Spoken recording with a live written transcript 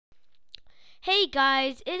Hey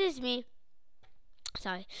guys, it is me.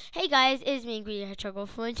 Sorry. Hey guys, it is me, Green Hedgehog.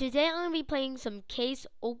 And today I'm gonna be playing some case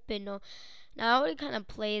opener. Now I already kind of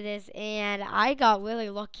play this, and I got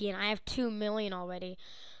really lucky, and I have 2 million already.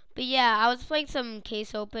 But yeah, I was playing some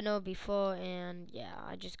case opener before, and yeah,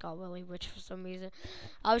 I just got really rich for some reason.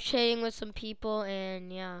 I was trading with some people,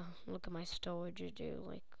 and yeah, look at my storage, dude,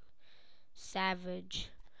 like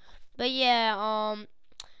savage. But yeah, I'm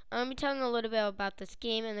gonna be telling a little bit about this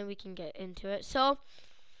game, and then we can get into it. So.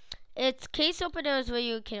 It's case openers where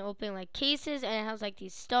you can open like cases, and it has like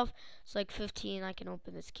these stuff. It's like 15. I can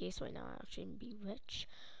open this case right now actually and be rich.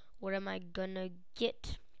 What am I gonna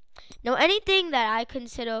get? Now anything that I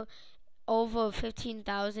consider over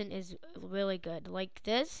 15,000 is really good. Like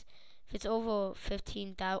this, if it's over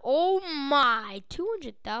 15,000, oh my,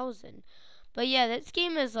 200,000. But yeah, this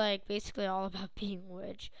game is like basically all about being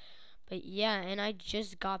rich. But yeah, and I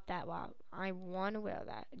just got that. Wow, I want to wear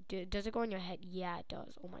that. Does it go on your head? Yeah, it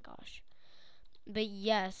does. Oh my gosh. But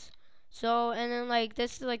yes. So and then like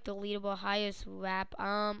this is like the leaderboard highest rap.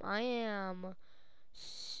 I am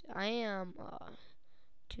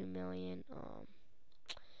 2 million.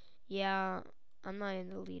 Yeah, I'm not in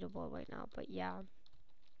the leaderboard right now, but yeah,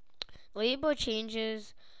 leaderboard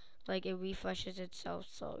changes like it refreshes itself.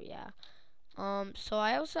 So yeah. So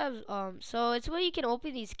I also have, so it's where you can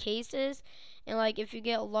open these cases, and like if you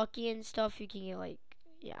get lucky and stuff, you can get like,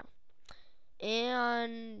 yeah,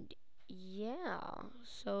 and yeah.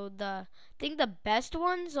 So I think the best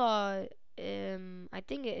ones are, I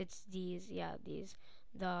think it's these, yeah, these,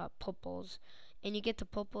 the purples, and you get the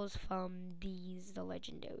purples from these, the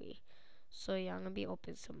legendary. So yeah, I'm gonna be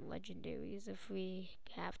opening some legendaries if we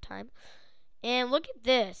have time. And look at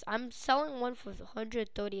this. I'm selling one for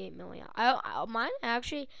 138 million. Mine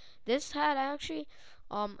actually, this hat actually,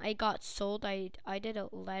 I got sold. I did a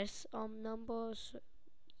less number. So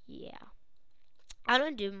yeah, I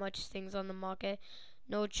don't do much things on the market.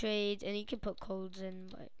 No trades, and you can put codes in.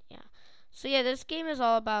 But yeah, so yeah, this game is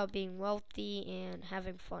all about being wealthy and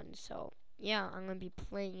having fun. So yeah, I'm gonna be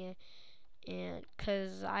playing it, and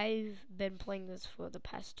cause I've been playing this for the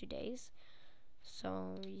past 2 days.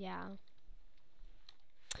 So yeah.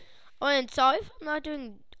 Oh, and sorry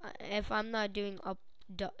if I'm not doing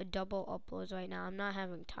double uploads right now. I'm not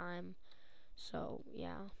having time. So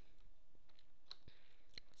yeah.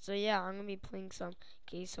 So yeah, I'm gonna be playing some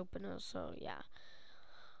case openers. So yeah.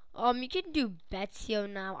 You can do bets here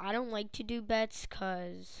now. I don't like to do bets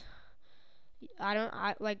cause I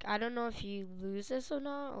don't know if you lose this or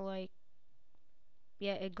not, or like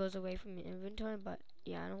yeah, it goes away from your inventory. But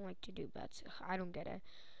yeah, I don't like to do bets. I don't get it.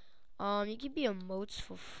 You can be emotes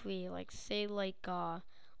for free. Like say like sorry,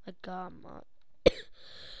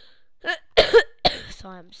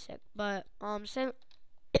 I'm sick. But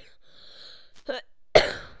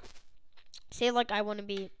say like I want to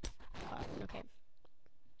be okay.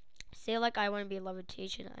 Say like I want to be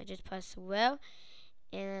levitation. I just press will,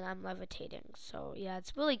 and I'm levitating. So yeah,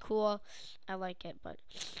 it's really cool. I like it. But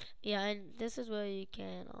yeah, and this is where you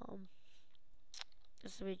can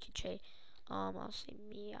this is where you can trade. I'll say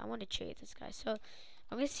me. I want to trade this guy. So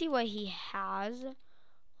I'm gonna see what he has.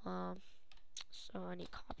 So I need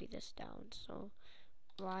to copy this down. So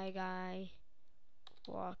Y guy.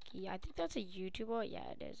 Walkie. I think that's a YouTuber.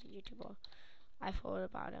 Yeah, it is a YouTuber. I've heard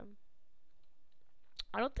about him.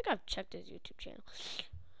 I don't think I've checked his YouTube channel.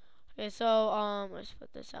 Okay, so let's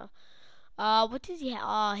put this out. What does he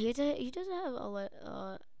have? He doesn't have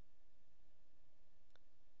a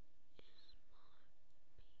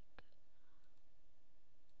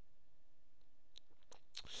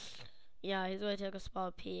yeah, he's gonna take a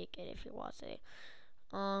small peek, and if he wants it,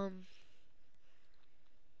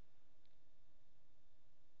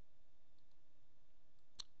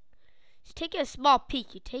 he's taking a small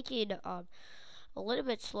peek. He's taking a little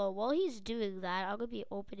bit slow. While he's doing that, I'm gonna be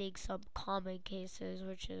opening some common cases,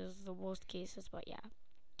 which is the worst cases. But yeah.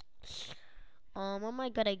 What am I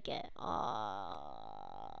gonna get?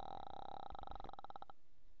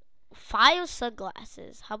 Five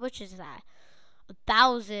sunglasses. How much is that?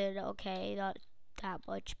 1,000. Okay, not that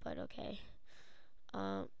much, but okay.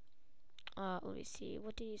 Um. Let me see.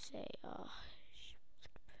 What did he say?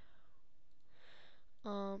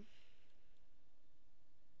 Um.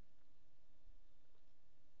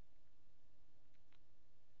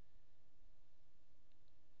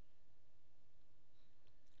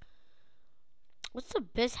 What's the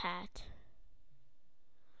biz hat?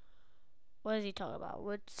 What is he talking about?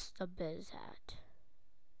 What's the biz hat?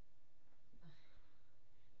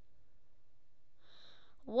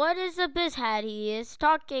 What is the biz hat he is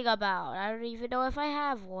talking about? I don't even know if I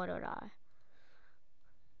have one or not.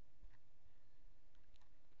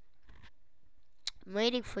 I'm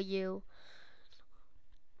waiting for you.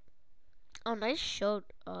 Oh, nice shirt.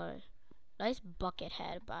 Nice bucket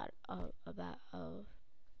head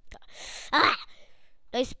ah,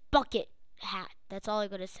 nice bucket hat. That's all I'm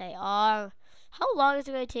gonna say. How long is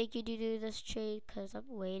it gonna take you to do this trade? Cause I'm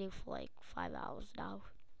waiting for like 5 hours now.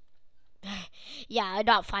 Yeah,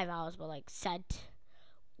 not 5 hours, but like cent.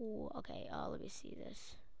 Ooh, okay. Let me see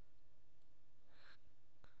this.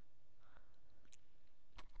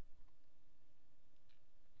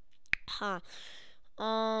 Huh.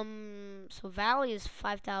 So Valley is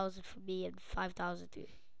 5,000 for me and 5,000 through.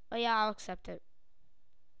 Oh yeah, I'll accept it.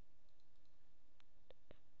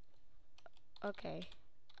 Okay,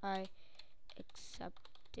 I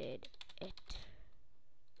accepted it.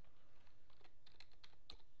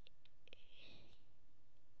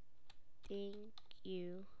 Thank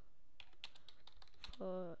you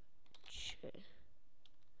for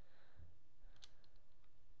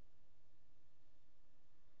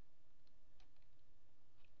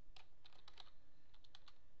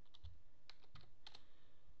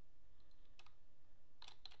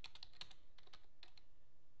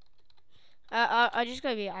I just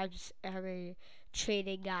gonna be. I'm a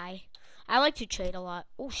trading guy. I like to trade a lot.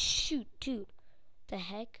 Oh shoot, dude. The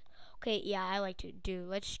heck? Okay, yeah, I like to do.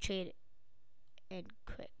 Let's trade and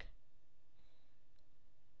quick.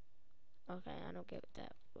 Okay, I don't get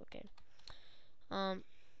that. Okay.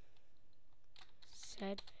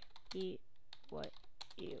 Said me what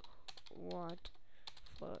you want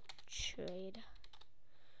for trade.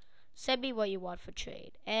 Send me what you want for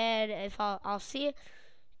trade, and if I'll see it,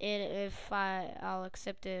 and if I'll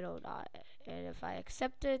accept it or not. And if I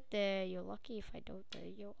accept it, then you're lucky. If I don't,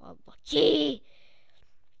 then you're unlucky.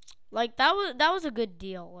 Like that was a good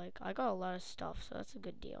deal. Like I got a lot of stuff, so that's a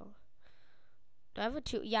good deal. Do I have a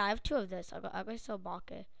two? Yeah, I have two of this. I got sell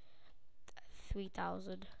Baka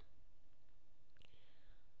 3,000.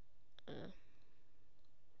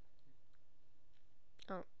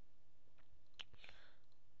 Oh,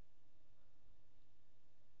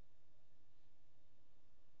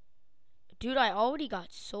 dude, I already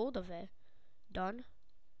got sold of it. Done.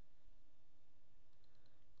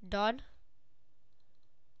 Done.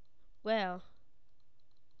 Well.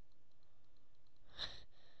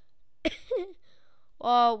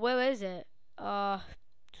 Where is it? Where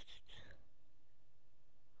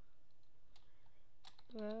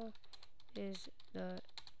is the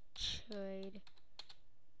trade?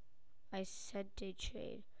 I sent a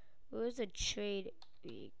trade. Where is the trade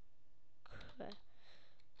request?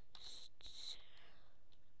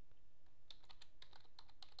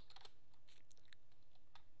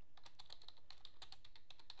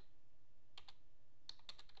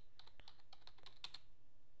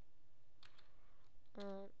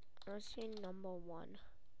 Let's see number one.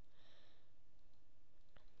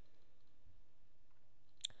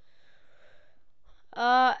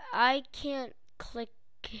 I can't click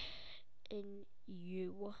in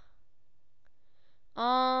you.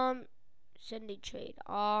 Send a trade.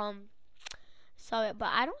 Sorry, but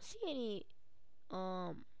I don't see any.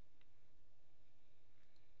 I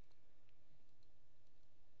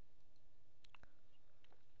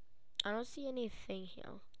don't see anything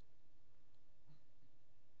here.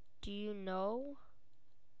 Do you know?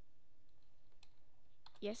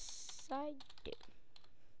 Yes, I do.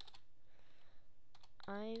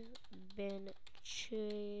 I've been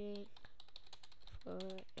trading for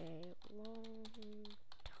a long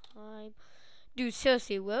time. Dude,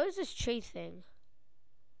 seriously, where is this trade thing?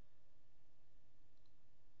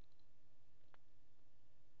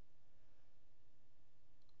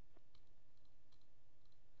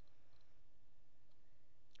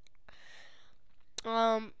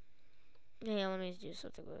 Yeah, let me do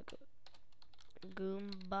something real quick.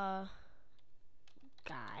 Goomba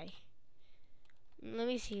guy. Let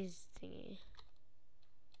me see his thingy.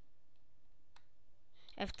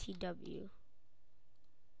 FTW.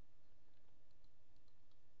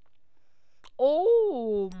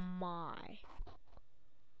 Oh my.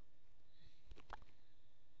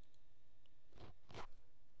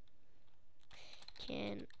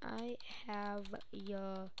 Can I have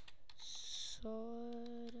your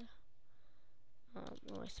sword?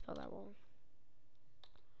 Oh, I spelled that wrong.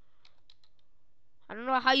 I don't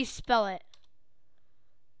know how you spell it.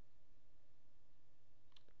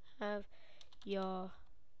 Have your.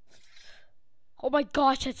 Oh my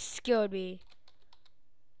gosh, that scared me.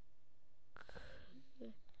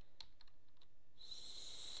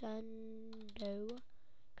 Crescendo.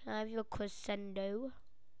 Can I have your crescendo?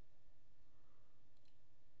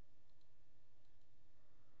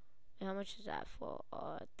 And how much is that for?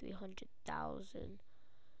 300,000.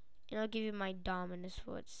 And I'll give you my dominus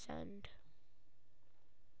for its send.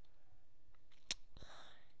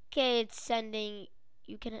 Okay, it's sending.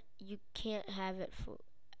 You can't have it for.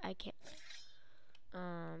 I can't.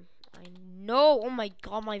 I know. Oh my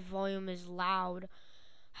god, my volume is loud.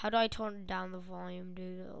 How do I turn down the volume,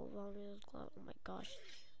 dude? Oh, volume is loud. Oh my gosh.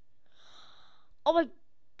 Oh my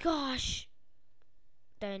gosh.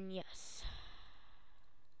 Then yes.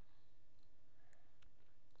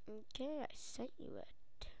 Okay, I sent you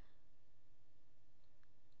it.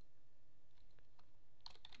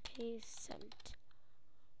 Okay, sent.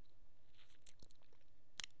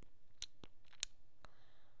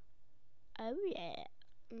 Oh yeah.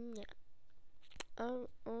 Yeah. Oh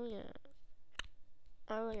yeah.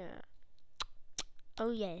 Oh yeah. Oh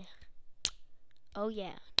yeah. Oh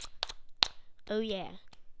yeah. Oh yeah.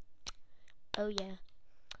 Oh yeah.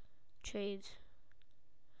 Trades.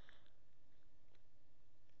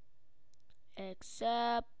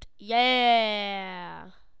 Accept. Yeah.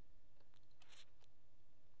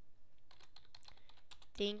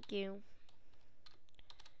 Thank you.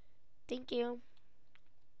 Thank you.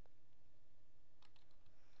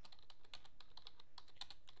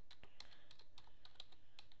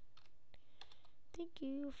 Thank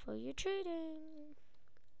you for your trading.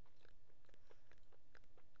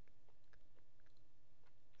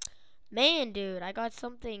 Man, dude, I got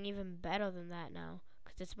something even better than that now.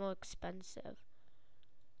 Because it's more expensive.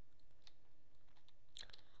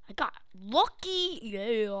 I got lucky.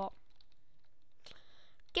 Yeah.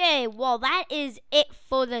 Okay, well, that is it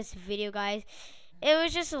for this video, guys. It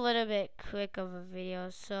was just a little bit quick of a video.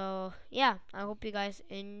 So, yeah, I hope you guys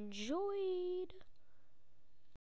enjoyed.